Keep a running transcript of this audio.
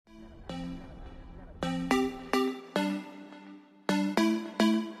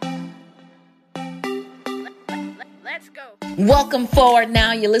Welcome forward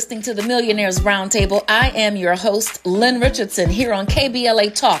now. You're listening to the Millionaires Roundtable. I am your host, Lynn Richardson, here on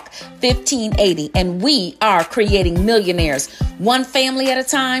KBLA Talk 1580. And we are creating millionaires, one family at a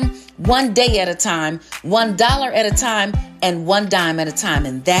time, one day at a time, $1 at a time, and one dime at a time.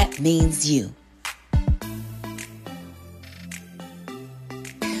 And that means you.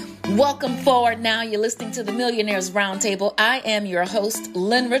 Welcome forward now. You're listening to the Millionaires Roundtable. I am your host,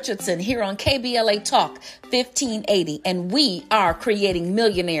 Lynn Richardson, here on KBLA Talk 1580. And we are creating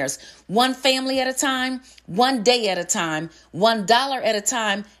millionaires, one family at a time, one day at a time, $1 at a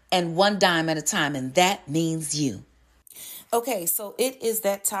time, and one dime at a time. And that means you. Okay, so it is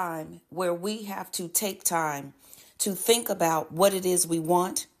that time where we have to take time to think about what it is we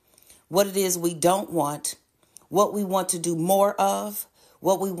want, what it is we don't want, what we want to do more of,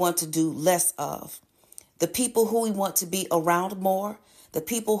 what we want to do less of, the people who we want to be around more, the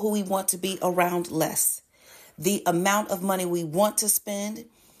people who we want to be around less, the amount of money we want to spend,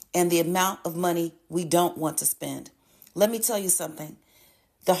 and the amount of money we don't want to spend. Let me tell you something.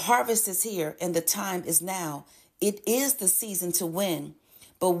 The harvest is here and the time is now. It is the season to win,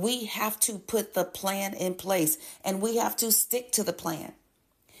 but we have to put the plan in place and we have to stick to the plan.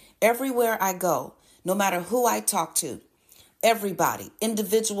 Everywhere I go, no matter who I talk to, everybody,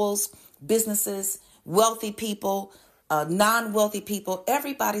 individuals, businesses, wealthy people, non-wealthy people,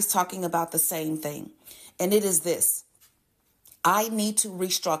 everybody's talking about the same thing. And it is this. I need to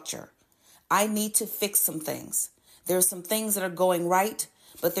restructure. I need to fix some things. There are some things that are going right,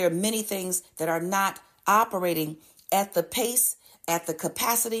 but there are many things that are not operating at the pace, at the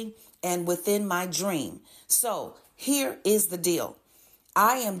capacity, and within my dream. So here is the deal.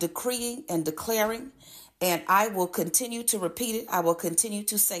 I am decreeing and declaring, and I will continue to repeat it. I will continue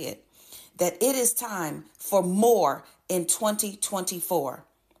to say it, that it is time for more in 2024.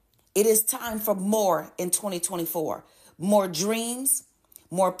 It is time for more in 2024. More dreams,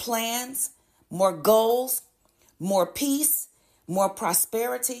 more plans, more goals, more peace, more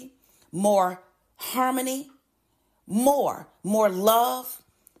prosperity, more harmony, more love,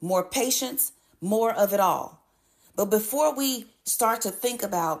 more patience, more of it all. But before we start to think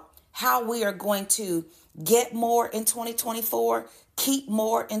about how we are going to get more in 2024, keep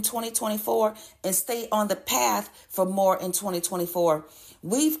more in 2024, and stay on the path for more in 2024,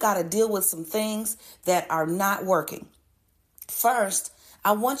 we've got to deal with some things that are not working. First,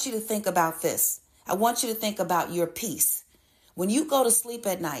 I want you to think about this. I want you to think about your peace. When you go to sleep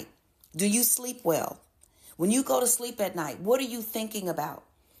at night, do you sleep well? When you go to sleep at night, what are you thinking about?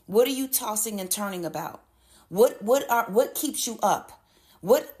 What are you tossing and turning about? What keeps you up?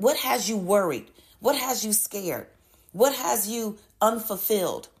 What has you worried? What has you scared? What has you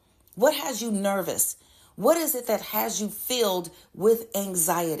unfulfilled? What has you nervous? What is it that has you filled with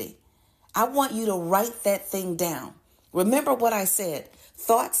anxiety? I want you to write that thing down. Remember what I said.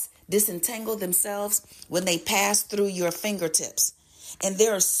 Thoughts disentangle themselves when they pass through your fingertips. And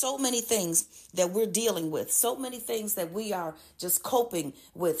there are so many things that we're dealing with, so many things that we are just coping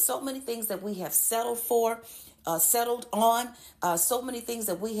with, so many things that we have settled for, settled on, so many things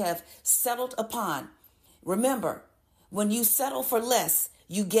that we have settled upon. Remember, when you settle for less,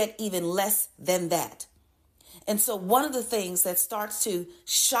 you get even less than that. And so one of the things that starts to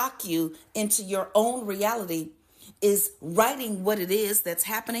shock you into your own reality is writing what it is that's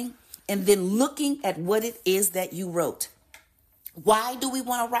happening and then looking at what it is that you wrote. Why do we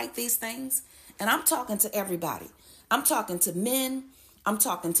want to write these things? And I'm talking to everybody. I'm talking to men. I'm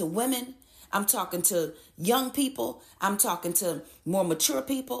talking to women. I'm talking to young people. I'm talking to more mature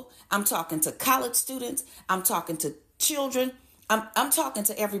people. I'm talking to college students. I'm talking to children. I'm talking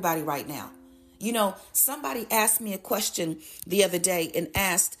to everybody right now. You know, somebody asked me a question the other day and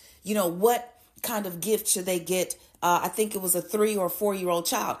asked, what kind of gift should they get? I think it was a 3 or 4-year-old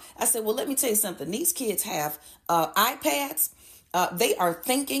child. I said, well, let me tell you something. These kids have iPads. They are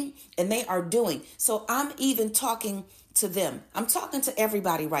thinking and they are doing. So I'm even talking to them. I'm talking to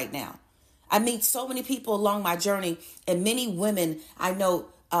everybody right now. I meet so many people along my journey, and many women I know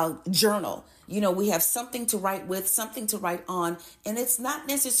journal. We have something to write with, something to write on, and it's not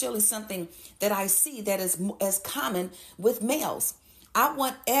necessarily something that I see that is as common with males. I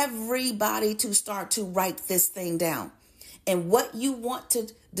want everybody to start to write this thing down. And what you want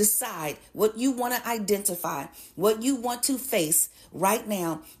to decide, what you want to identify, what you want to face right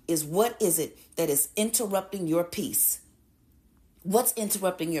now is what is it that is interrupting your peace? What's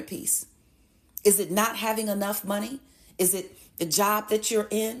interrupting your peace? Is it not having enough money? Is it the job that you're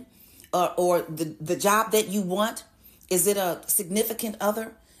in or the job that you want? Is it a significant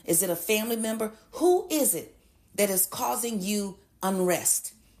other? Is it a family member? Who is it that is causing you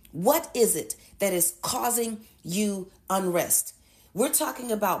unrest? What is it that is causing you unrest? We're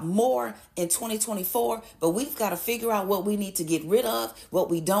talking about more in 2024, but we've got to figure out what we need to get rid of, what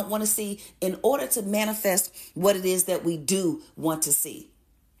we don't want to see in order to manifest what it is that we do want to see.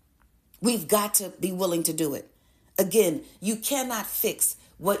 We've got to be willing to do it. Again, you cannot fix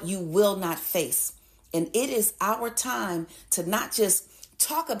what you will not face. And it is our time to not just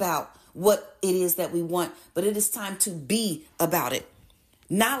talk about what it is that we want, but it is time to be about it.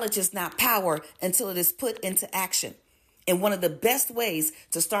 Knowledge is not power until it is put into action. And one of the best ways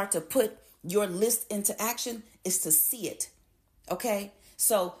to start to put your list into action is to see it. Okay?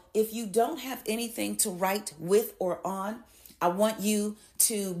 So if you don't have anything to write with or on, I want you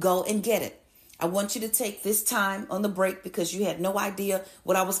to go and get it. I want you to take this time on the break because you had no idea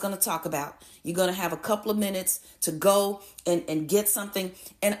what I was going to talk about. You're going to have a couple of minutes to go and get something.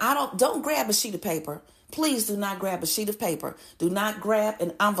 And don't grab a sheet of paper. Please do not grab a sheet of paper. Do not grab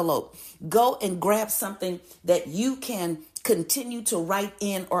an envelope. Go and grab something that you can continue to write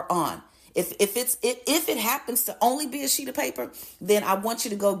in or on. If it happens to only be a sheet of paper, then I want you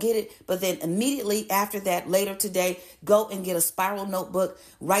to go get it. But then immediately after that, later today, go and get a spiral notebook.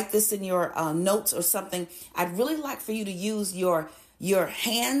 Write this in your notes or something. I'd really like for you to use your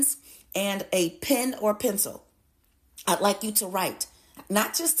hands and a pen or pencil. I'd like you to write,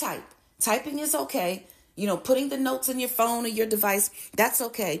 not just type. Typing is okay. You know, putting the notes in your phone or your device, that's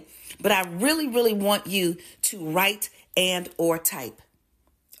okay. But I really, really want you to write and or type.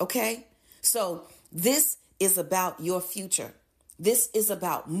 Okay? So this is about your future. This is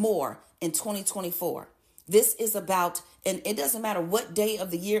about more in 2024. This is about, and it doesn't matter what day of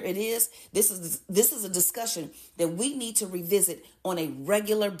the year it is. This is a discussion that we need to revisit on a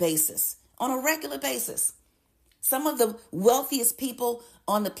regular basis. On a regular basis. Some of the wealthiest people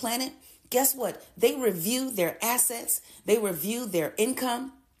on the planet, guess what? They review their assets. They review their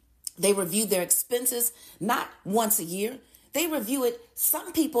income. They review their expenses, not once a year. They review it,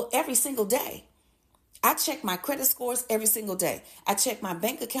 some people, every single day. I check my credit scores every single day. I check my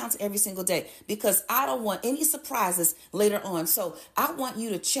bank accounts every single day because I don't want any surprises later on. So I want you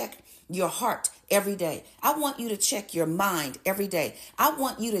to check your heart every day. I want you to check your mind every day. I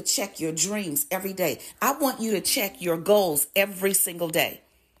want you to check your dreams every day. I want you to check your goals every single day.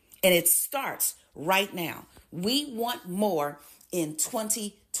 And it starts right now. We want more in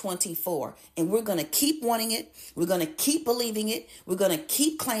 2024. And we're going to keep wanting it. We're going to keep believing it. We're going to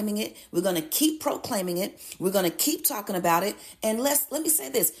keep claiming it. We're going to keep proclaiming it. We're going to keep talking about it. And let me say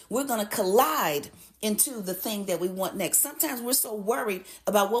this. We're going to collide into the thing that we want next. Sometimes we're so worried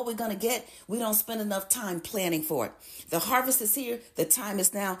about what we're going to get, we don't spend enough time planning for it. The harvest is here. The time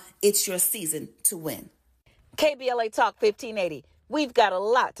is now. It's your season to win. KBLA Talk 1580. We've got a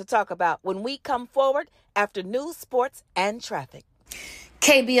lot to talk about when we come forward after news, sports, and traffic.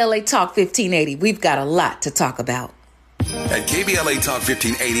 KBLA Talk 1580. We've got a lot to talk about. At KBLA Talk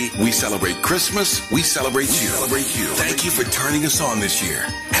 1580, we celebrate Christmas. We celebrate you. Thank you for turning us on this year.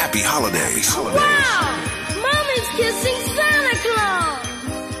 Happy holidays. Wow! Mommy's kissing Santa Claus.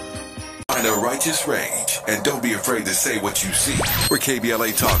 Find a righteous rage and don't be afraid to say what you see. We're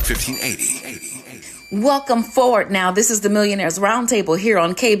KBLA Talk 1580. Welcome forward now. This is the Millionaires Roundtable here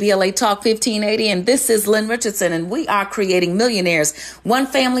on KBLA Talk 1580, and this is Lynn Richardson, and we are creating millionaires one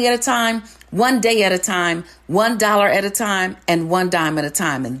family at a time, one day at a time, $1 at a time, and one dime at a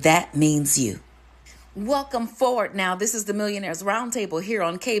time, and that means you. Welcome forward now. This is the Millionaires Roundtable here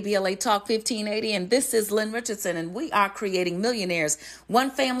on KBLA Talk 1580, and this is Lynn Richardson, and we are creating millionaires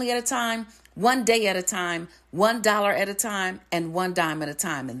one family at a time, one day at a time, $1 at a time, and one dime at a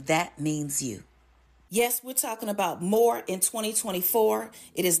time, and that means you. Yes, we're talking about more in 2024.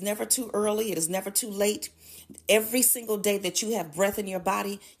 It is never too early. It is never too late. Every single day that you have breath in your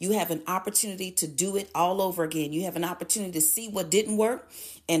body, you have an opportunity to do it all over again. You have an opportunity to see what didn't work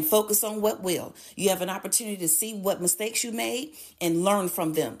and focus on what will. You have an opportunity to see what mistakes you made and learn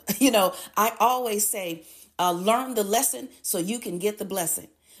from them. You know, I always say, learn the lesson so you can get the blessing.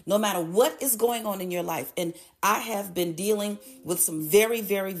 No matter what is going on in your life. And I have been dealing with some very,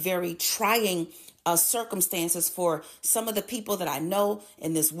 very, very trying circumstances for some of the people that I know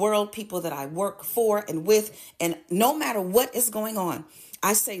in this world, people that I work for and with. And no matter what is going on,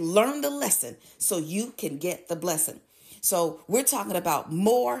 I say, learn the lesson so you can get the blessing. So we're talking about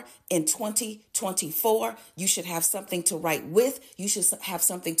more in 2024. You should have something to write with. You should have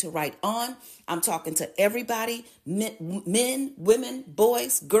something to write on. I'm talking to everybody, men, women,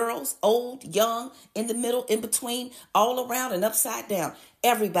 boys, girls, old, young, in the middle, in between, all around and upside down.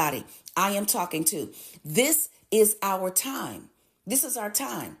 Everybody I am talking to. This is our time. This is our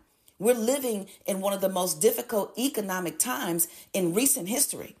time. We're living in one of the most difficult economic times in recent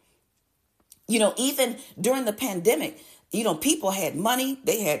history. Even during the pandemic, people had money,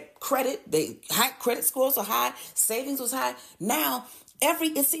 they had credit, high credit scores were high, savings was high. Now,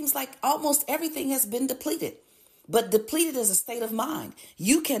 it seems like almost everything has been depleted. But depleted is a state of mind.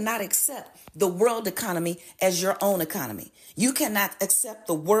 You cannot accept the world economy as your own economy. You cannot accept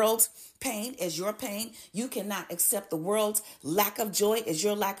the world's pain as your pain. You cannot accept the world's lack of joy as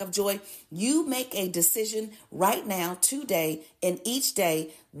your lack of joy. You make a decision right now, today, and each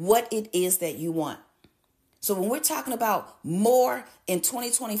day, what it is that you want. So when we're talking about more in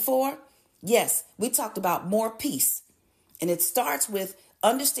 2024, yes, we talked about more peace. And it starts with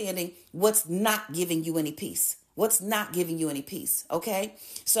understanding what's not giving you any peace. What's not giving you any peace. Okay.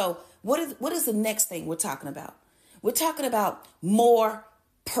 So what is the next thing we're talking about? We're talking about more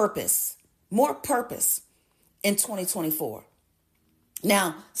purpose in 2024.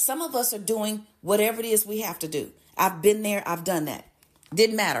 Now, some of us are doing whatever it is we have to do. I've been there. I've done that.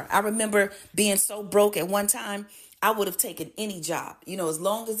 Didn't matter. I remember being so broke at one time, I would have taken any job, as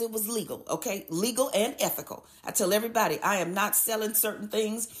long as it was legal. Okay. Legal and ethical. I tell everybody I am not selling certain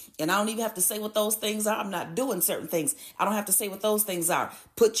things, and I don't even have to say what those things are. I'm not doing certain things. I don't have to say what those things are.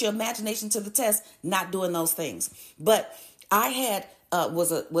 Put your imagination to the test, not doing those things. But I had,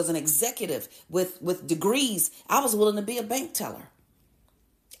 was an executive with degrees. I was willing to be a bank teller.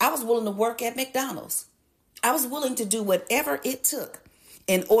 I was willing to work at McDonald's. I was willing to do whatever it took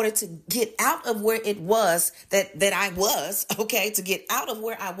in order to get out of where it was that I was, okay, to get out of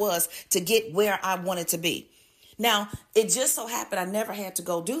where I was, to get where I wanted to be. Now, it just so happened I never had to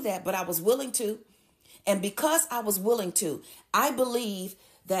go do that, but I was willing to. And because I was willing to, I believe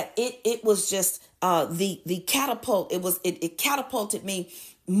that it was just the catapult. It catapulted me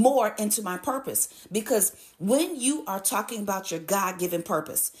more into my purpose, because when you are talking about your God-given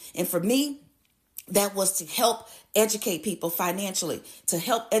purpose, and for me, that was to help educate people financially, to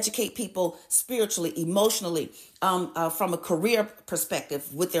help educate people spiritually, emotionally, from a career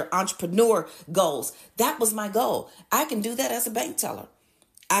perspective with their entrepreneur goals. That was my goal. I can do that as a bank teller.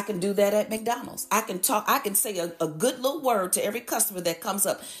 I can do that at McDonald's. I can say a good little word to every customer that comes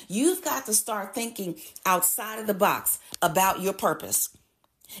up. You've got to start thinking outside of the box about your purpose.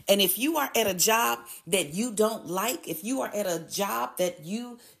 And if you are at a job that you don't like, if you are at a job that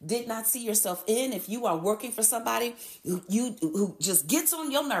you did not see yourself in, if you are working for somebody who just gets on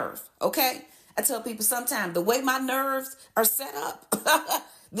your nerve, okay? I tell people sometimes the way my nerves are set up,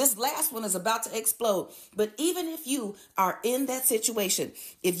 this last one is about to explode. But even if you are in that situation,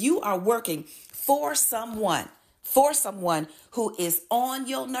 if you are working for someone who is on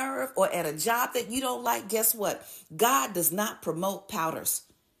your nerve or at a job that you don't like, guess what? God does not promote powders.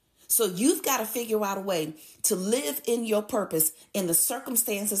 So you've got to figure out a way to live in your purpose in the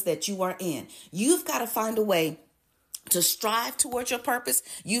circumstances that you are in. You've got to find a way to strive towards your purpose.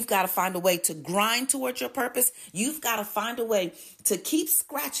 You've got to find a way to grind towards your purpose. You've got to find a way to keep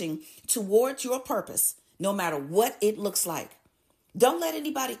scratching towards your purpose, no matter what it looks like. Don't let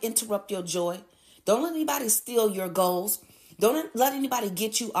anybody interrupt your joy. Don't let anybody steal your goals. Don't let anybody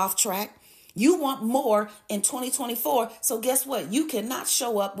get you off track. You want more in 2024. So guess what? You cannot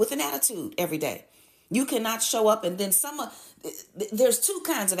show up with an attitude every day. You cannot show up. And then there's two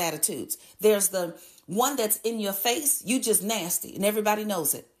kinds of attitudes. There's the one that's in your face. You just nasty and everybody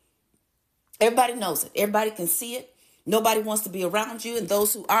knows it. Everybody knows it. Everybody can see it. Nobody wants to be around you. And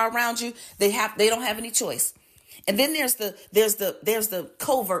those who are around you, they don't have any choice. And then there's the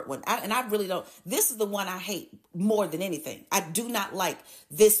covert one. I really don't. This is the one I hate more than anything. I do not like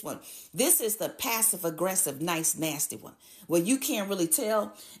this one. This is the passive aggressive, nice, nasty one where you can't really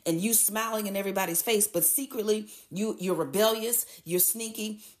tell and you smiling in everybody's face, but secretly you're rebellious, you're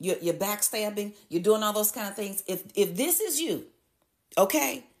sneaky, you're backstabbing, you're doing all those kind of things. If this is you,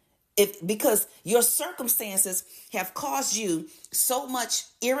 okay, because your circumstances have caused you so much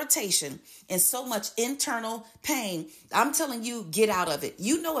irritation and so much internal pain, I'm telling you, get out of it.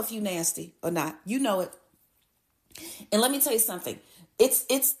 You know if you nasty or not. You know it. And let me tell you something. It's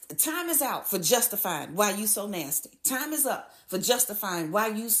time is out for justifying why you so nasty. Time is up for justifying why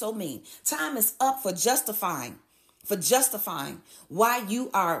you so mean. Time is up for justifying why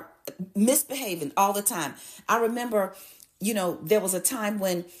you are misbehaving all the time. I remember, there was a time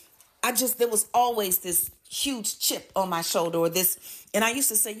when there was always this huge chip on my shoulder or this. And I used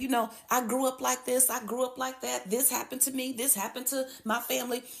to say, I grew up like this. I grew up like that. This happened to me. This happened to my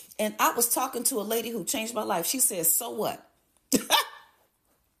family. And I was talking to a lady who changed my life. She said, so what?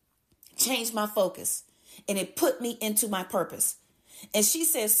 Changed my focus. And it put me into my purpose. And she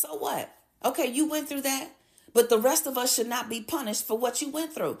said, so what? Okay, you went through that. But the rest of us should not be punished for what you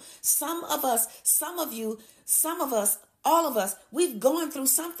went through. Some of us All of us, we've gone through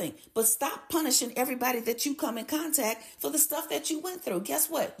something, but stop punishing everybody that you come in contact for the stuff that you went through. Guess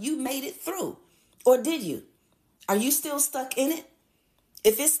what? You made it through. Or did you? Are you still stuck in it?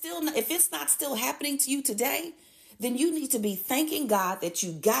 If it's not still happening to you today, then you need to be thanking God that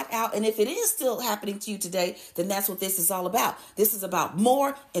you got out. And if it is still happening to you today, then that's what this is all about. This is about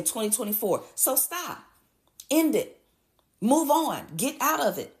more in 2024. So stop. End it. Move on. Get out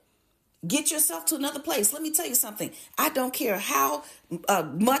of it. Get yourself to another place. Let me tell you something. I don't care how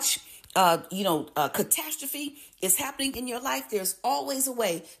much catastrophe is happening in your life. There's always a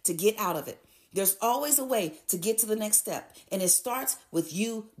way to get out of it. There's always a way to get to the next step. And it starts with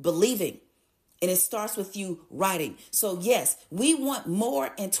you believing. And it starts with you writing. So yes, we want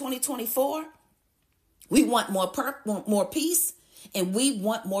more in 2024. We want more peace, and we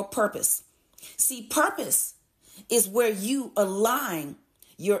want more purpose. See, purpose is where you align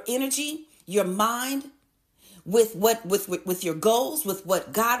your energy, your mind with your goals, with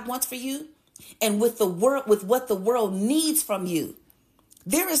what God wants for you, and with the world, with what the world needs from you.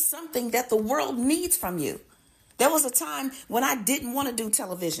 There is something that the world needs from you. There was a time when I didn't want to do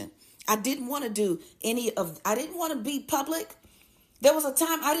television. I didn't want to do I didn't want to be public. There was a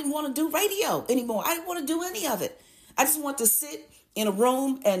time I didn't want to do radio anymore. I didn't want to do any of it. I just want to sit in a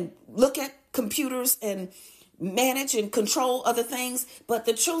room and look at computers and manage and control other things. But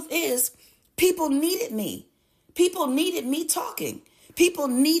the truth is, people needed me. People needed me talking. People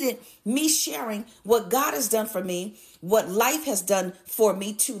needed me sharing what God has done for me, what life has done for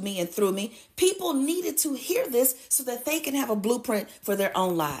me, to me, and through me. People needed to hear this so that they can have a blueprint for their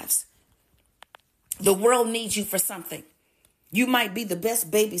own lives. The world needs you for something. You might be the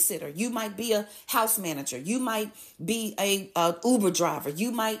best babysitter. You might be a house manager. You might be a Uber driver.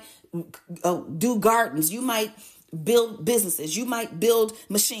 You might do gardens. You might build businesses. You might build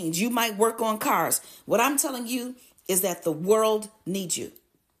machines. You might work on cars. What I'm telling you is that the world needs you.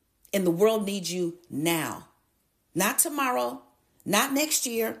 And the world needs you now. Not tomorrow. Not next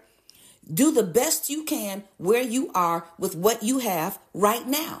year. Do the best you can where you are with what you have right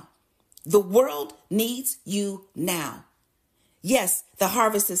now. The world needs you now. Yes, the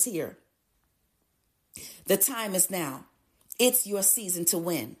harvest is here. The time is now. It's your season to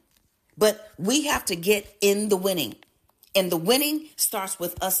win. But we have to get in the winning. And the winning starts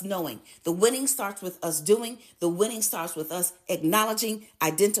with us knowing. The winning starts with us doing. The winning starts with us acknowledging,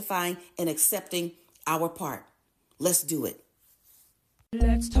 identifying, and accepting our part. Let's do it.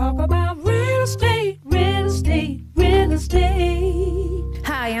 Let's talk about real estate, real estate, real estate.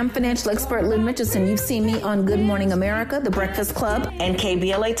 Hi, I'm financial expert Lynn Richardson. You've seen me on Good Morning America, The Breakfast Club, And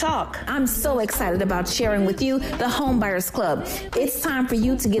KBLA Talk. I'm so excited about sharing with you the Home Buyers Club. It's time for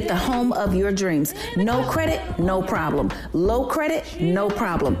you to get the home of your dreams. No credit, no problem. Low credit, no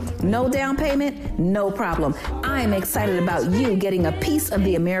problem. No down payment, no problem. I'm excited about you getting a piece of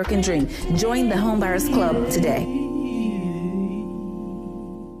the American dream. Join the Home Buyers Club today.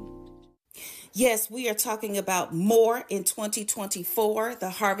 Yes, we are talking about more in 2024. The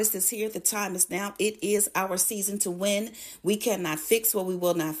harvest is here. The time is now. It is our season to win. We cannot fix what we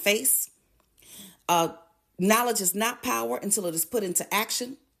will not face. Knowledge is not power until it is put into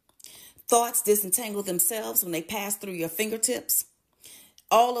action. Thoughts disentangle themselves when they pass through your fingertips.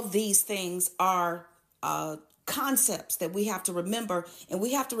 All of these things are concepts that we have to remember and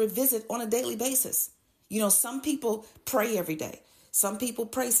we have to revisit on a daily basis. You know, some people pray every day. Some people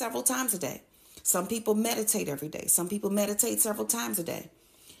pray several times a day. Some people meditate every day. Some people meditate several times a day.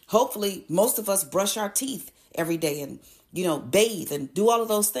 Hopefully, most of us brush our teeth every day and, bathe and do all of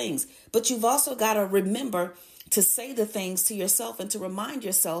those things. But you've also got to remember to say the things to yourself and to remind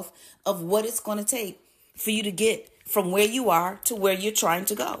yourself of what it's going to take for you to get from where you are to where you're trying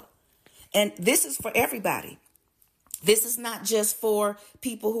to go. And this is for everybody. This is not just for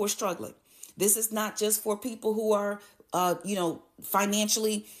people who are struggling. This is not just for people who are,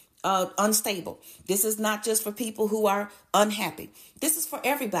 financially unstable. This is not just for people who are unhappy. This is for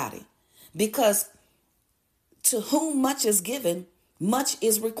everybody, because to whom much is given, much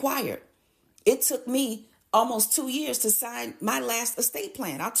is required. It took me almost 2 years to sign my last estate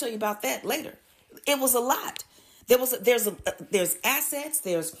plan. I'll tell you about that later. It was a lot. There's assets,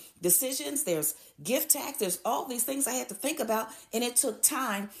 there's decisions, there's gift tax, there's all these things I had to think about, and it took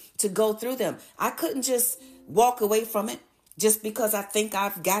time to go through them. I couldn't just walk away from it just because I think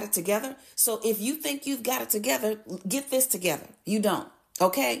I've got it together. So if you think you've got it together, get this together. You don't,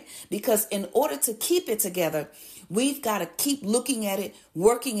 okay? Because in order to keep it together, we've got to keep looking at it,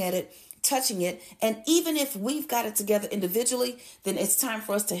 working at it, touching it. And even if we've got it together individually, then it's time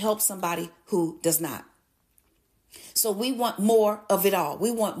for us to help somebody who does not. So we want more of it all.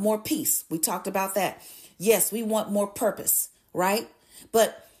 We want more peace. We talked about that. Yes, we want more purpose, right?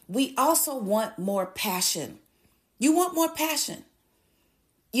 But we also want more passion. You want more passion.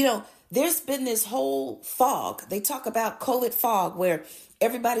 You know, there's been this whole fog. They talk about COVID fog where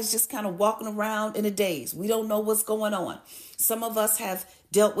everybody's just kind of walking around in a daze. We don't know what's going on. Some of us have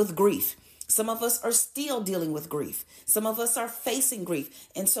dealt with grief. Some of us are still dealing with grief. Some of us are facing grief.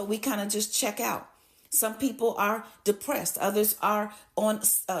 And so we kind of just check out. Some people are depressed. Others are on,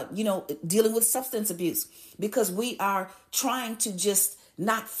 dealing with substance abuse because we are trying to just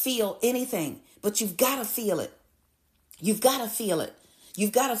not feel anything. But you've got to feel it. You've got to feel it.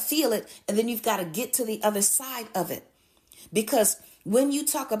 You've got to feel it. And then you've got to get to the other side of it. Because when you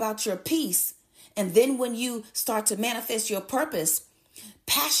talk about your peace, and then when you start to manifest your purpose,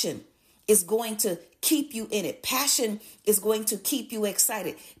 passion is going to keep you in it. Passion is going to keep you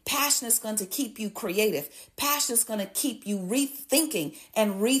excited. Passion is going to keep you creative. Passion is going to keep you rethinking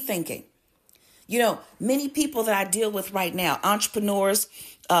and rethinking. You know, many people that I deal with right now, entrepreneurs,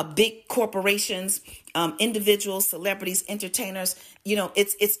 big corporations, individuals, celebrities, entertainers, you know,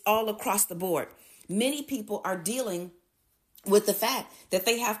 it's all across the board. Many people are dealing with the fact that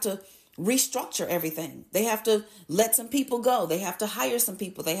they have to restructure everything. They have to let some people go. They have to hire some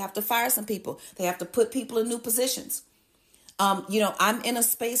people. They have to fire some people. They have to put people in new positions. I'm in a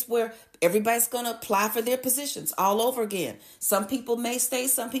space where everybody's going to apply for their positions all over again. Some people may stay,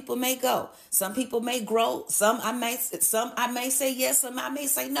 some people may go. Some people may grow. Some I may say yes, some I may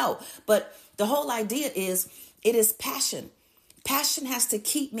say no. But the whole idea is it is passion. Passion has to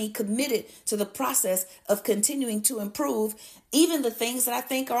keep me committed to the process of continuing to improve even the things that I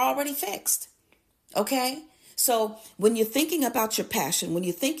think are already fixed. Okay? So when you're thinking about your passion, when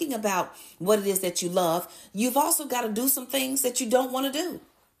you're thinking about what it is that you love, you've also got to do some things that you don't want to do.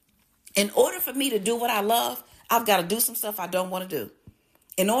 In order for me to do what I love, I've got to do some stuff I don't want to do.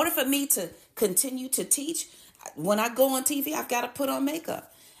 In order for me to continue to teach, when I go on TV, I've got to put on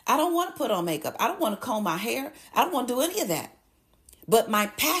makeup. I don't want to put on makeup. I don't want to comb my hair. I don't want to do any of that. But my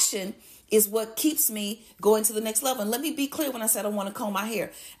passion is what keeps me going to the next level. And let me be clear when I said I want to comb my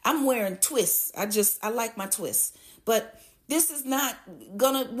hair. I'm wearing twists. I like my twists. But this is not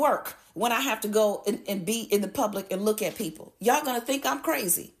going to work when I have to go and be in the public and look at people. Y'all going to think I'm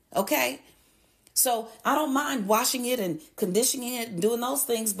crazy. Okay? So I don't mind washing it and conditioning it and doing those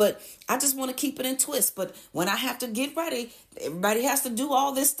things, but I just want to keep it in twists. But when I have to get ready, everybody has to do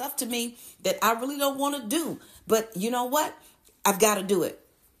all this stuff to me that I really don't want to do. But you know what? I've got to do it.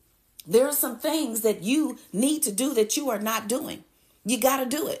 There are some things that you need to do that you are not doing. You got to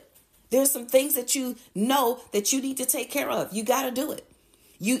do it. There's some things that you know that you need to take care of. You got to do it.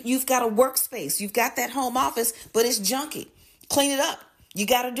 You've got a workspace. You've got that home office, but it's junky. Clean it up. You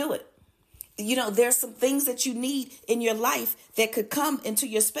got to do it. You know, there's some things that you need in your life that could come into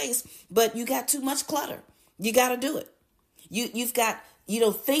your space, but you got too much clutter. You got to do it. You've got,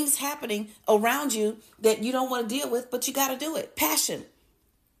 things happening around you that you don't want to deal with, but you got to do it. Passion.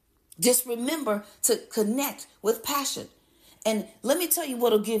 Just remember to connect with passion. And let me tell you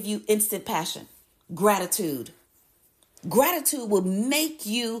what'll give you instant passion. Gratitude. Gratitude will make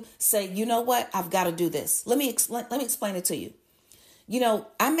you say, you know what? I've got to do this. Let me explain it to you.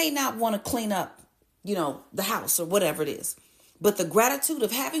 I may not want to clean up, the house or whatever it is. But the gratitude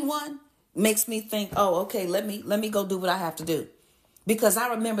of having one makes me think, oh, okay, let me go do what I have to do. Because I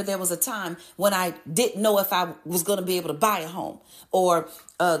remember there was a time when I didn't know if I was going to be able to buy a home, or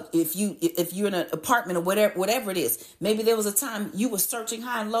if you're in an apartment or whatever it is. Maybe there was a time you were searching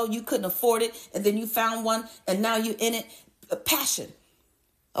high and low, you couldn't afford it, and then you found one, and now you're in it. Passion.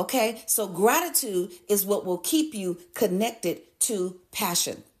 Okay, so gratitude is what will keep you connected to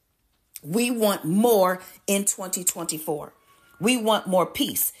passion. We want more in 2024. We want more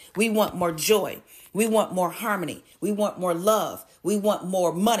peace. We want more joy. We want more harmony. We want more love. We want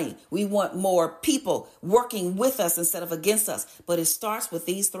more money. We want more people working with us instead of against us. But it starts with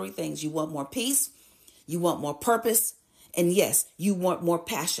these three things. You want more peace. You want more purpose. And yes, you want more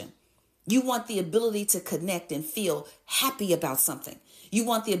passion. You want the ability to connect and feel happy about something. You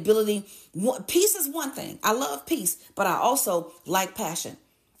want the ability. Peace is one thing. I love peace, but I also like passion.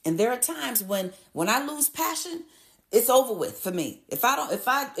 And there are times when I lose passion, it's over with for me. If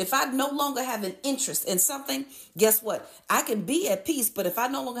I no longer have an interest in something, guess what? I can be at peace, but if I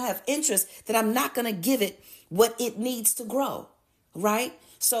no longer have interest, then I'm not going to give it what it needs to grow, right?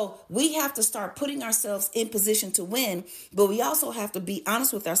 So we have to start putting ourselves in position to win, but we also have to be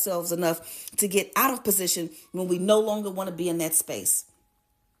honest with ourselves enough to get out of position when we no longer want to be in that space.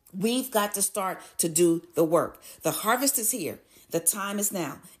 We've got to start to do the work. The harvest is here. The time is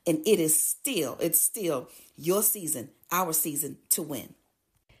now, and it's still your season, our season to win.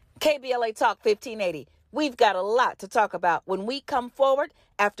 KBLA Talk 1580. We've got a lot to talk about when we come forward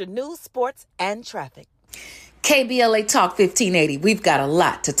after news, sports, and traffic. KBLA Talk 1580. We've got a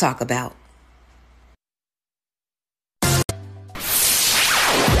lot to talk about.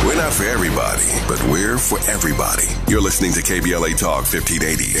 We're not for everybody, but we're for everybody. You're listening to KBLA Talk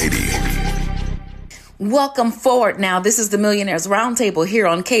 1580. Welcome forward now. This is the Millionaires Roundtable here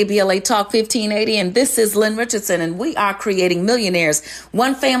on KBLA Talk 1580, and this is Lynn Richardson, and we are creating millionaires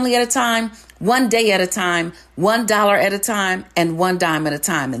one family at a time, one day at a time, $1 at a time, and one dime at a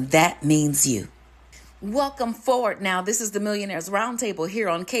time, and that means you. Welcome forward now. This is the Millionaires Roundtable here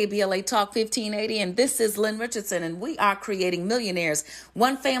on KBLA Talk 1580, and this is Lynn Richardson, and we are creating millionaires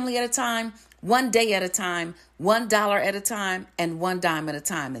one family at a time, one day at a time, $1 at a time, and one dime at a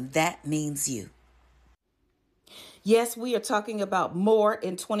time, and that means you. Yes, we are talking about more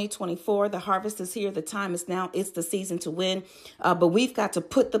in 2024. The harvest is here. The time is now. It's the season to win. But we've got to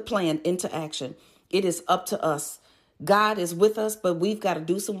put the plan into action. It is up to us. God is with us, but we've got to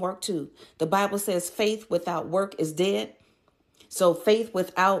do some work too. The Bible says faith without work is dead. So faith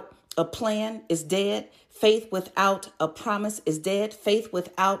without a plan is dead. Faith without a promise is dead. Faith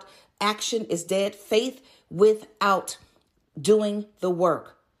without action is dead. Faith without doing the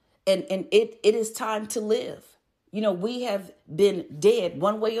work. And it is time to live. You know, we have been dead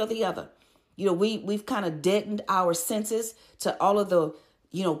one way or the other. You know, we've kind of deadened our senses to all of the,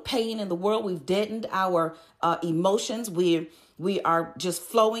 pain in the world. We've deadened our emotions. We are just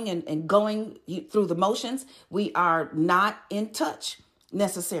flowing and going through the motions. We are not in touch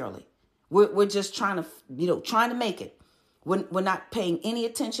necessarily. We're just trying to make it. We're not paying any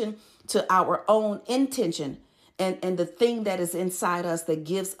attention to our own intention and the thing that is inside us that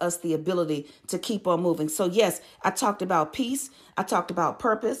gives us the ability to keep on moving. So yes, I talked about peace. I talked about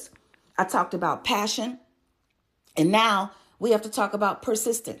purpose. I talked about passion. And now we have to talk about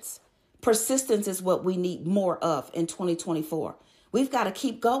persistence. Persistence is what we need more of in 2024. We've got to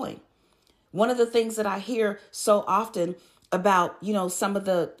keep going. One of the things that I hear so often about, some of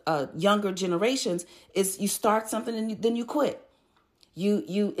the younger generations is you start something and then you quit.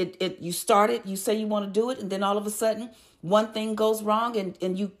 You start it, you say you want to do it, and then all of a sudden one thing goes wrong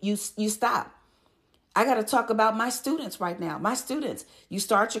and you stop. I got to talk about my students right now. My students, you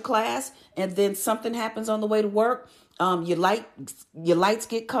start your class and then something happens on the way to work. Your lights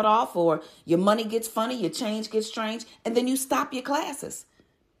get cut off, or your money gets funny, your change gets strange, and then you stop your classes.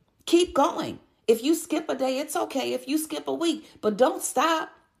 Keep going. If you skip a day, it's okay. If you skip a week, but don't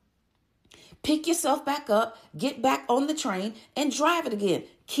stop. Pick yourself back up, get back on the train, and drive it again.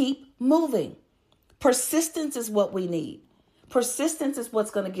 Keep moving. Persistence is what we need. Persistence is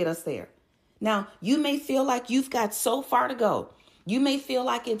what's going to get us there. Now, you may feel like you've got so far to go. You may feel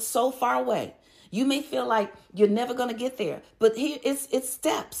like it's so far away. You may feel like you're never going to get there. But here it's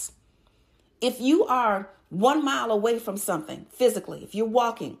steps. If you are 1 mile away from something physically, if you're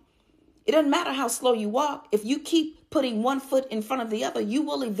walking, it doesn't matter how slow you walk. If you keep putting one foot in front of the other, you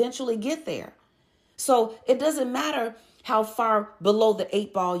will eventually get there. So it doesn't matter how far below the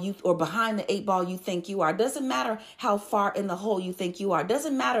 8 ball or behind the 8 ball you think you are. It doesn't matter how far in the hole you think you are. It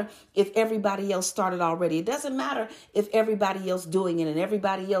doesn't matter if everybody else started already. It doesn't matter if everybody else doing it and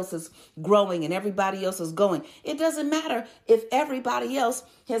everybody else is growing and everybody else is going. It doesn't matter if everybody else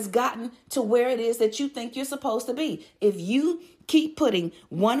has gotten to where it is that you think you're supposed to be. If you keep putting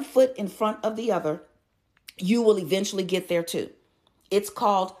one foot in front of the other, you will eventually get there too. It's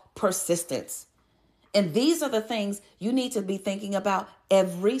called persistence. And these are the things you need to be thinking about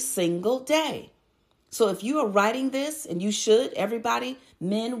every single day. So if you are writing this, and you should, everybody,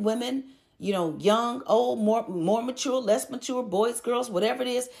 men, women, young, old, more mature, less mature, boys, girls, whatever it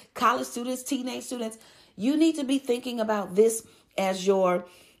is, college students, teenage students, you need to be thinking about this as your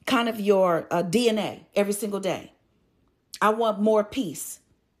DNA every single day. I want more peace.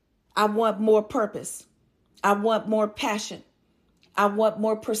 I want more purpose. I want more passion. I want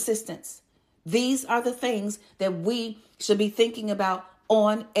more persistence. These are the things that we should be thinking about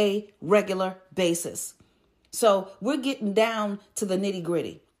on a regular basis. So we're getting down to the nitty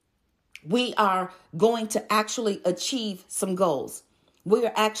gritty. We are going to actually achieve some goals. We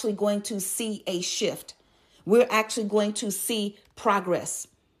are actually going to see a shift. We're actually going to see progress.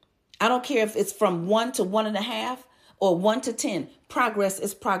 I don't care if it's from 1 to 1.5 or 1 to 10. Progress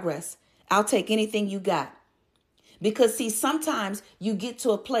is progress. I'll take anything you got. Because see, sometimes you get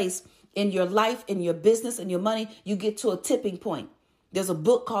to a place in your life, in your business, in your money, you get to a tipping point. There's a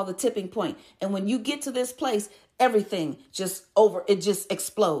book called The Tipping Point. And when you get to this place, everything just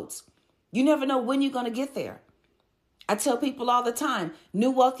explodes. You never know when you're going to get there. I tell people all the time,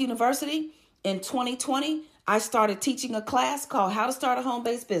 New Wealth University in 2020, I started teaching a class called How to Start a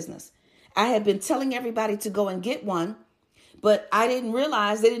Home-Based Business. I had been telling everybody to go and get one, but I didn't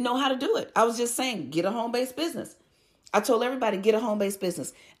realize they didn't know how to do it. I was just saying, get a home-based business. I told everybody, get a home-based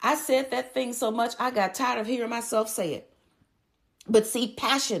business. I said that thing so much, I got tired of hearing myself say it. But see,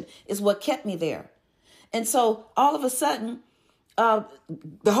 passion is what kept me there. And so all of a sudden,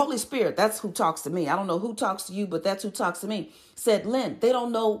 the Holy Spirit, that's who talks to me. I don't know who talks to you, but that's who talks to me. Said, Lynn, they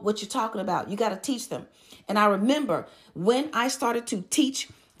don't know what you're talking about. You got to teach them. And I remember when I started to teach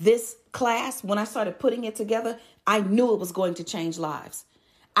this class, when I started putting it together, I knew it was going to change lives.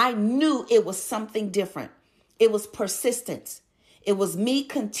 I knew it was something different. It was persistence. It was me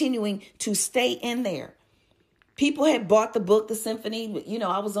continuing to stay in there. People had bought the book, The Symphony. You know,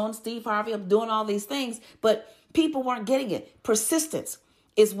 I was on Steve Harvey. I'm doing all these things, but people weren't getting it. Persistence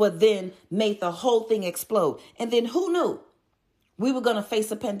is what then made the whole thing explode. And then who knew we were going to face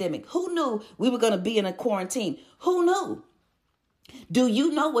a pandemic? Who knew we were going to be in a quarantine? Who knew? Do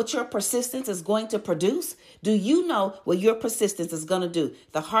you know what your persistence is going to produce? Do you know what your persistence is going to do?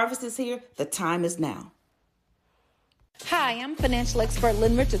 The harvest is here. The time is now. Hi, I'm financial expert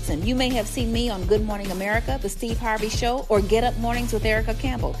Lynn Richardson. You may have seen me on Good Morning America, The Steve Harvey Show, or Get Up Mornings with Erica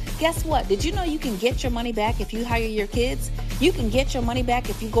Campbell. Guess what? Did you know you can get your money back if you hire your kids? You can get your money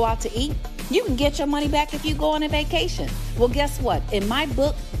back if you go out to eat. You can get your money back if you go on a vacation. Well, guess what? In my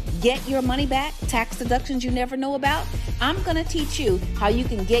book, Get Your Money Back, Tax Deductions You Never Know About, I'm going to teach you how you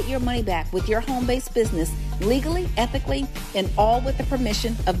can get your money back with your home-based business legally, ethically, and all with the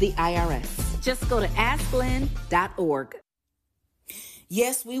permission of the IRS. Just go to asklynn.org.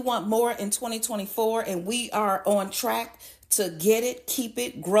 Yes, we want more in 2024, and we are on track to get it, keep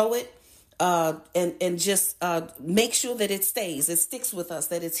it, grow it, and just make sure that it stays, it sticks with us,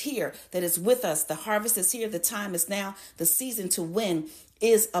 that it's here, that it's with us. The harvest is here. The time is now. The season to win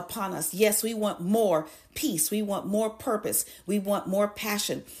is upon us. Yes, we want more peace. We want more purpose. We want more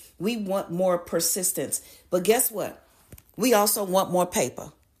passion. We want more persistence. But guess what? We also want more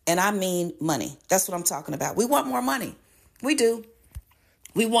paper. And I mean money. That's what I'm talking about. We want more money. We do.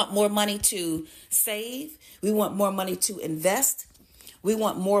 We want more money to save. We want more money to invest. We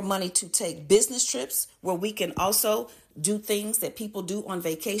want more money to take business trips where we can also do things that people do on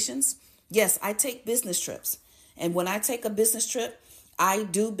vacations. Yes, I take business trips. And when I take a business trip, I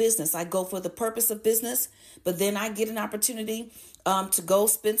do business. I go for the purpose of business, but then I get an opportunity to go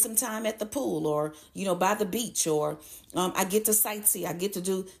spend some time at the pool or, by the beach, or I get to sightsee. I get to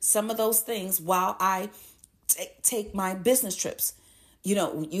do some of those things while I take my business trips.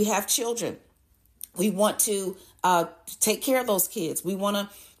 You have children. We want to take care of those kids. We want to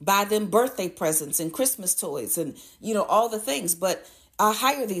buy them birthday presents and Christmas toys and, all the things. But I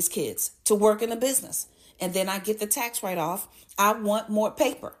hire these kids to work in a business, and then I get the tax write-off. I want more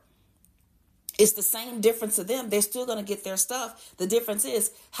paper. It's the same difference to them. They're still going to get their stuff. The difference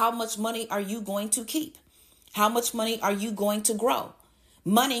is, how much money are you going to keep? How much money are you going to grow?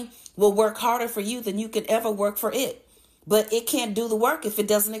 Money will work harder for you than you can ever work for it. But it can't do the work if it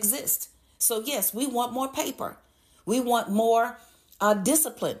doesn't exist. So yes, we want more paper. We want more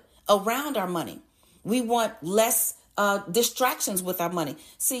discipline around our money. We want less distractions with our money.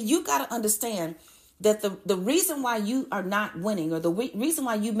 See, you got to understand that the reason why you are not winning, or the reason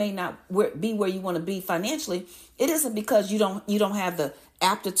why you may not be where you want to be financially, it isn't because you don't have the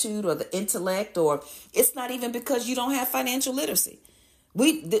aptitude or the intellect, or it's not even because you don't have financial literacy.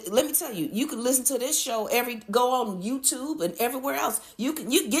 Let me tell you, you can listen to this show go on YouTube and everywhere else. You're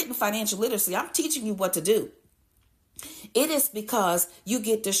getting financial literacy. I'm teaching you what to do. It is because you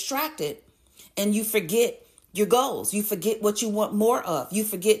get distracted and you forget your goals. You forget what you want more of. You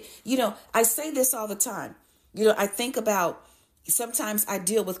forget, I say this all the time. I think about, sometimes I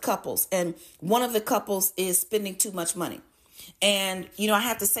deal with couples, and one of the couples is spending too much money. And, I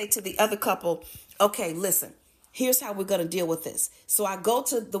have to say to the other couple, okay, listen, here's how we're going to deal with this. So I go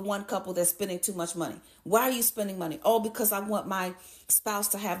to the one couple that's spending too much money. Why are you spending money? Oh, because I want my spouse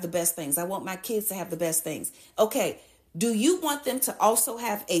to have the best things. I want my kids to have the best things. Okay. Do you want them to also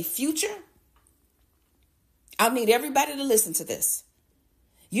have a future? I need everybody to listen to this.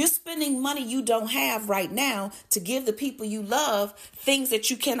 You're spending money you don't have right now to give the people you love things that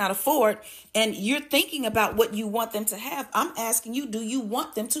you cannot afford. And you're thinking about what you want them to have. I'm asking you, do you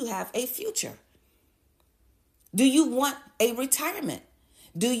want them to have a future? Do you want a retirement?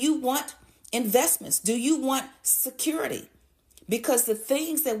 Do you want investments? Do you want security? Because the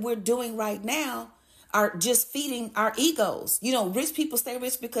things that we're doing right now are just feeding our egos. Rich people stay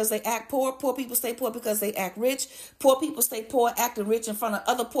rich because they act poor. Poor people stay poor because they act rich. Poor people stay poor, acting rich in front of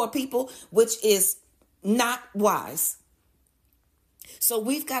other poor people, which is not wise. So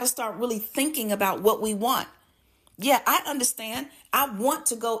we've got to start really thinking about what we want. Yeah, I understand. I want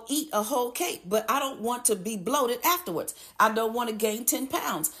to go eat a whole cake, but I don't want to be bloated afterwards. I don't want to gain 10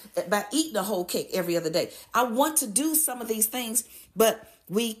 pounds by eating a whole cake every other day. I want to do some of these things, but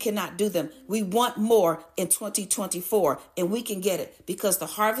we cannot do them. We want more in 2024, and we can get it because the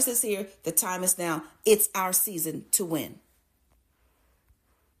harvest is here. The time is now. It's our season to win.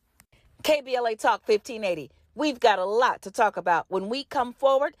 KBLA Talk 1580. We've got a lot to talk about when we come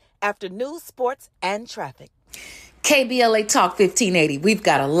forward after news, sports, and traffic. KBLA Talk 1580. We've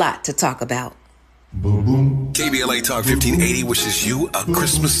got a lot to talk about. KBLA Talk 1580 wishes you a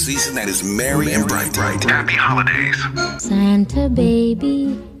Christmas season that is merry and bright. Happy holidays. Santa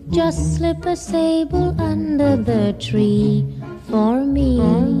baby, just slip a sable under the tree for me.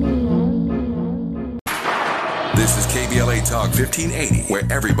 This is KBLA Talk 1580, where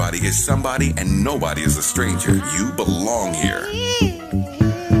everybody is somebody and nobody is a stranger. You belong here.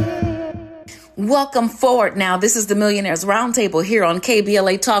 Welcome forward now. This is the Millionaires Roundtable here on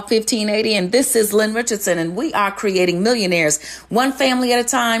KBLA Talk 1580, and this is Lynn Richardson, and we are creating millionaires one family at a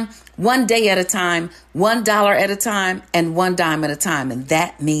time, one day at a time, $1 at a time, and one dime at a time, and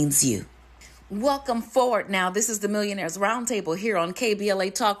that means you. Welcome forward now. This is the Millionaires Roundtable here on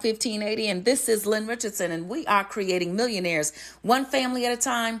KBLA Talk 1580, and this is Lynn Richardson, and we are creating millionaires one family at a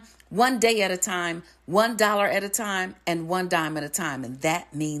time, one day at a time, $1 at a time, and one dime at a time, and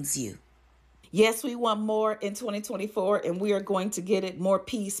that means you. Yes, we want more in 2024, and we are going to get it. More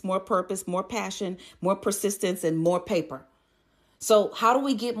peace, more purpose, more passion, more persistence, and more paper. So how do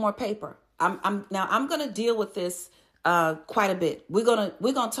we get more paper? I'm going to deal with this quite a bit. We're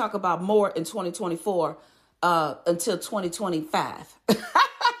gonna talk about more in 2024 until 2025.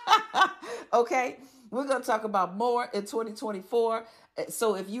 Okay, we're gonna talk about more in 2024.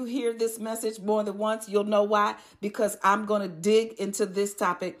 So if you hear this message more than once, you'll know why, because I'm gonna dig into this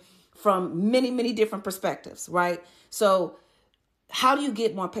topic from many, many different perspectives, right? So how do you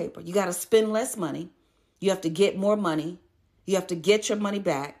get more paper? You got to spend less money. You have to get more money. You have to get your money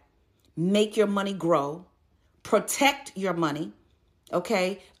back, make your money grow, protect your money,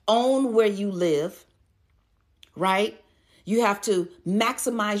 okay? Own where you live, right? You have to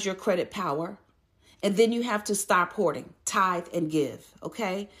maximize your credit power, and then you have to stop hoarding, tithe and give,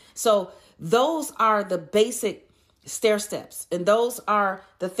 okay? So those are the basic stair steps, and those are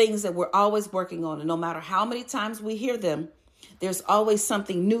the things that we're always working on. And no matter how many times we hear them, there's always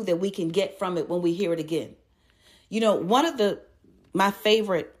something new that we can get from it when we hear it again. You know, one of my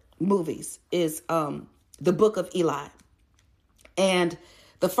favorite movies is The Book of Eli. And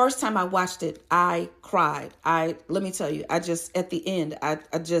the first time I watched it, I cried. Let me tell you, at the end, I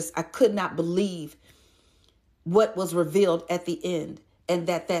could not believe what was revealed at the end, and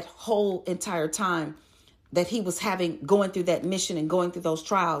that whole entire time that he was going through that mission and going through those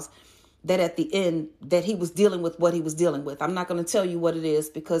trials, that at the end, that he was dealing with what he was dealing with. I'm not going to tell you what it is,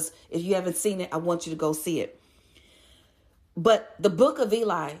 because if you haven't seen it, I want you to go see it. But the Book of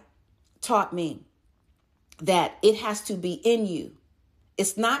Eli taught me that it has to be in you.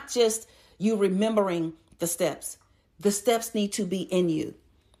 It's not just you remembering the steps. The steps need to be in you.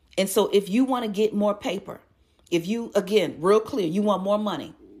 And so if you want to get more paper, if you, again, real clear, you want more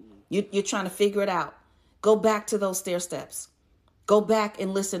money, you're trying to figure it out, go back to those stair steps. Go back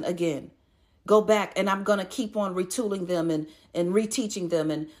and listen again. Go back, and I'm going to keep on retooling them and reteaching them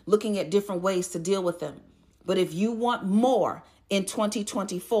and looking at different ways to deal with them. But if you want more in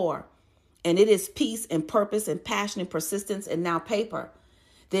 2024, and it is peace and purpose and passion and persistence and now paper,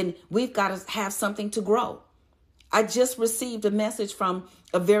 then we've got to have something to grow. I just received a message from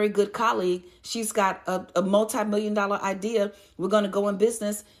a very good colleague. She's got a multi-million-dollar idea. We're going to go in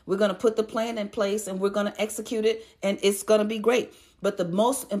business. We're going to put the plan in place, and we're going to execute it, and it's going to be great. But the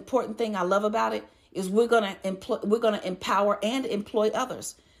most important thing I love about it is we're going to empower and employ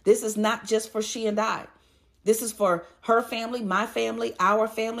others. This is not just for she and I. This is for her family, my family, our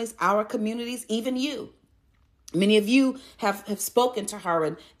families, our communities, even you. Many of you have spoken to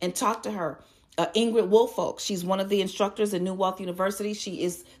her and talked to her. Ingrid Woolfolk, she's one of the instructors at New Wealth University. She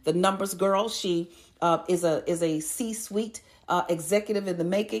is the numbers girl. She is a C-suite executive in the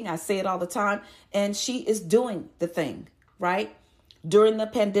making. I say it all the time. And she is doing the thing, right? During the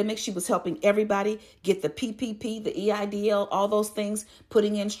pandemic, she was helping everybody get the PPP, the EIDL, all those things,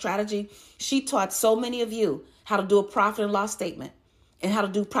 putting in strategy. She taught so many of you how to do a profit and loss statement and how to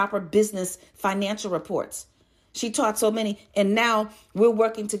do proper business financial reports. She taught so many, and now we're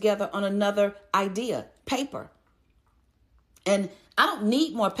working together on another idea, paper. And I don't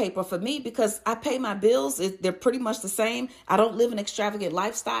need more paper for me because I pay my bills. They're pretty much the same. I don't live an extravagant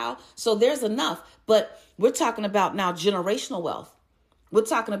lifestyle, so there's enough. But we're talking about now generational wealth. We're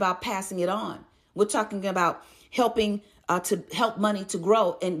talking about passing it on. We're talking about helping to help money to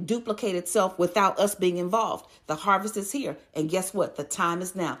grow and duplicate itself without us being involved. The harvest is here. And guess what? The time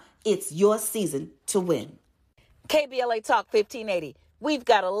is now. It's your season to win. KBLA Talk 1580. We've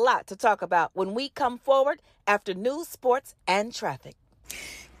got a lot to talk about when we come forward after news, sports, and traffic.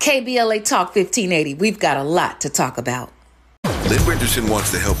 KBLA Talk 1580. We've got a lot to talk about. Lynn Richardson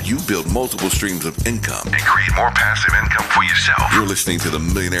wants to help you build multiple streams of income and create more passive income for yourself. You're listening to the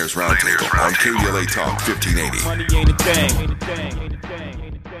Millionaires Roundtable on KBLA Talk 1580.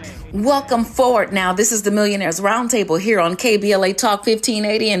 Welcome forward now. This is the Millionaires Roundtable here on KBLA Talk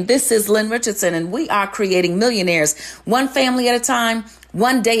 1580, and this is Lynn Richardson, and we are creating millionaires one family at a time,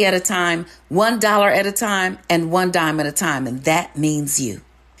 one day at a time, $1 at a time, and one dime at a time, and that means you.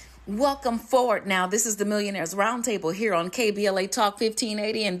 Welcome forward now. This is the Millionaires Roundtable here on KBLA Talk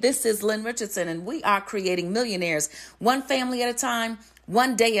 1580, and this is Lynn Richardson, and we are creating millionaires one family at a time,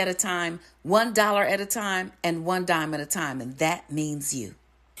 one day at a time, $1 at a time, and one dime at a time, and that means you.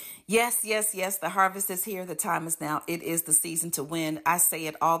 Yes, yes, yes. The harvest is here. The time is now. It is the season to win. I say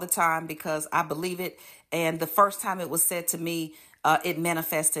it all the time because I believe it. And the first time it was said to me, it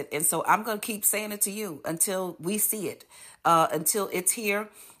manifested. And so I'm going to keep saying it to you until we see it, until it's here,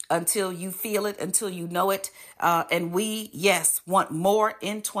 until you feel it, until you know it. And we, yes, want more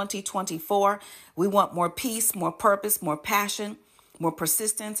in 2024. We want more peace, more purpose, more passion, more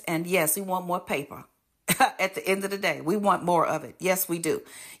persistence. And yes, we want more paper. At the end of the day, we want more of it. Yes, we do.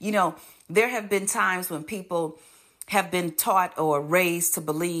 You know, there have been times when people have been taught or raised to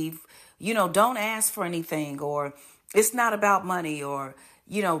believe, don't ask for anything, or it's not about money, or,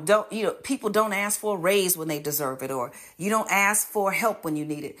 people don't ask for a raise when they deserve it, or you don't ask for help when you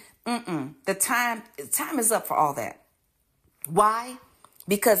need it. The time is up for all that. Why?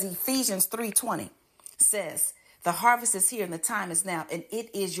 Because Ephesians 3:20 says the harvest is here and the time is now, and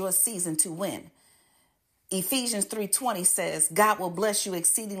it is your season to win. Ephesians 3:20 says, God will bless you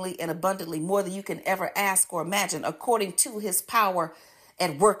exceedingly and abundantly, more than you can ever ask or imagine, according to his power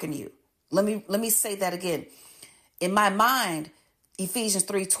at work in you. Let me say that again. In my mind, Ephesians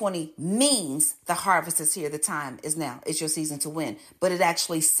 3:20 means the harvest is here. The time is now. It's your season to win. But it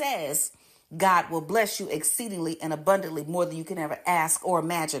actually says God will bless you exceedingly and abundantly, more than you can ever ask or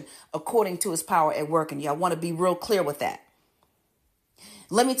imagine, according to his power at work in you. I want to be real clear with that.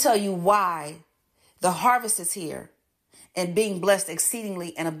 Let me tell you why the harvest is here and being blessed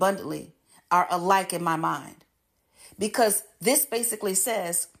exceedingly and abundantly are alike in my mind. Because this basically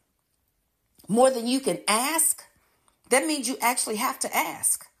says more than you can ask. That means you actually have to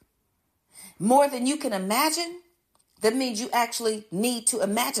ask. More than you can imagine. That means you actually need to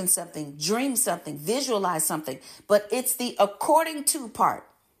imagine something, dream something, visualize something. But it's the according to part.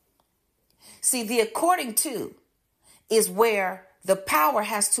 See, the according to is where the power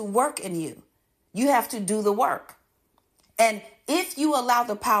has to work in you. You have to do the work. And if you allow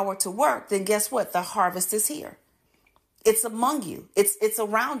the power to work, then guess what? The harvest is here. It's among you. It's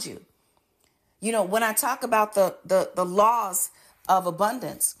around you. When I talk about the laws of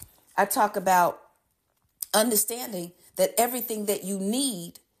abundance, I talk about understanding that everything that you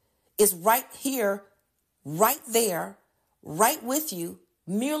need is right here, right there, right with you,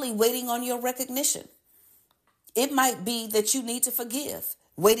 merely waiting on your recognition. It might be that you need to forgive,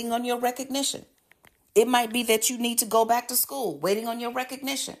 waiting on your recognition. It might be that you need to go back to school, waiting on your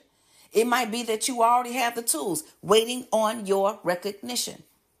recognition. It might be that you already have the tools, waiting on your recognition.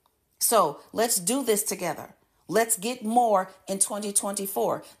 So let's do this together. Let's get more in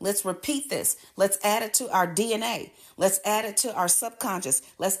 2024. Let's repeat this. Let's add it to our DNA. Let's add it to our subconscious.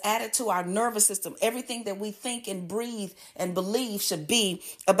 Let's add it to our nervous system. Everything that we think and breathe and believe should be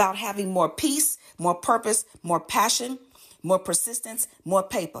about having more peace, more purpose, more passion, more persistence, more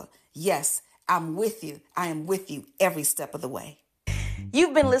paper. Yes, I'm with you. I am with you every step of the way.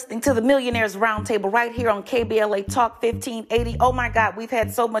 You've been listening to the Millionaires Roundtable right here on KBLA Talk 1580. Oh my God, we've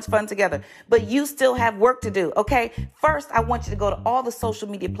had so much fun together, but you still have work to do, okay? First, I want you to go to all the social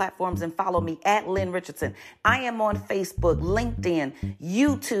media platforms and follow me at Lynn Richardson. I am on Facebook, LinkedIn,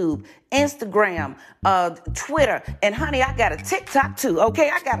 YouTube, Instagram, Twitter, and honey, I got a TikTok too, okay?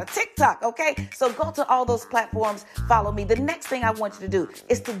 I got a TikTok, okay? So go to all those platforms, follow me. The next thing I want you to do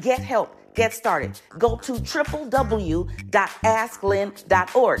is to get help. Get started. Go to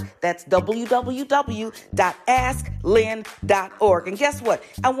www.asklynn.org. That's www.asklynn.org. And guess what?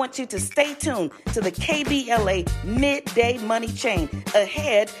 I want you to stay tuned to the KBLA Midday Money Chain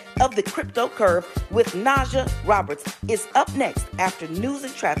ahead of the crypto curve with Naja Roberts. Is up next after news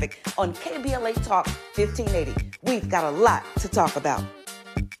and traffic on KBLA Talk 1580. We've got a lot to talk about.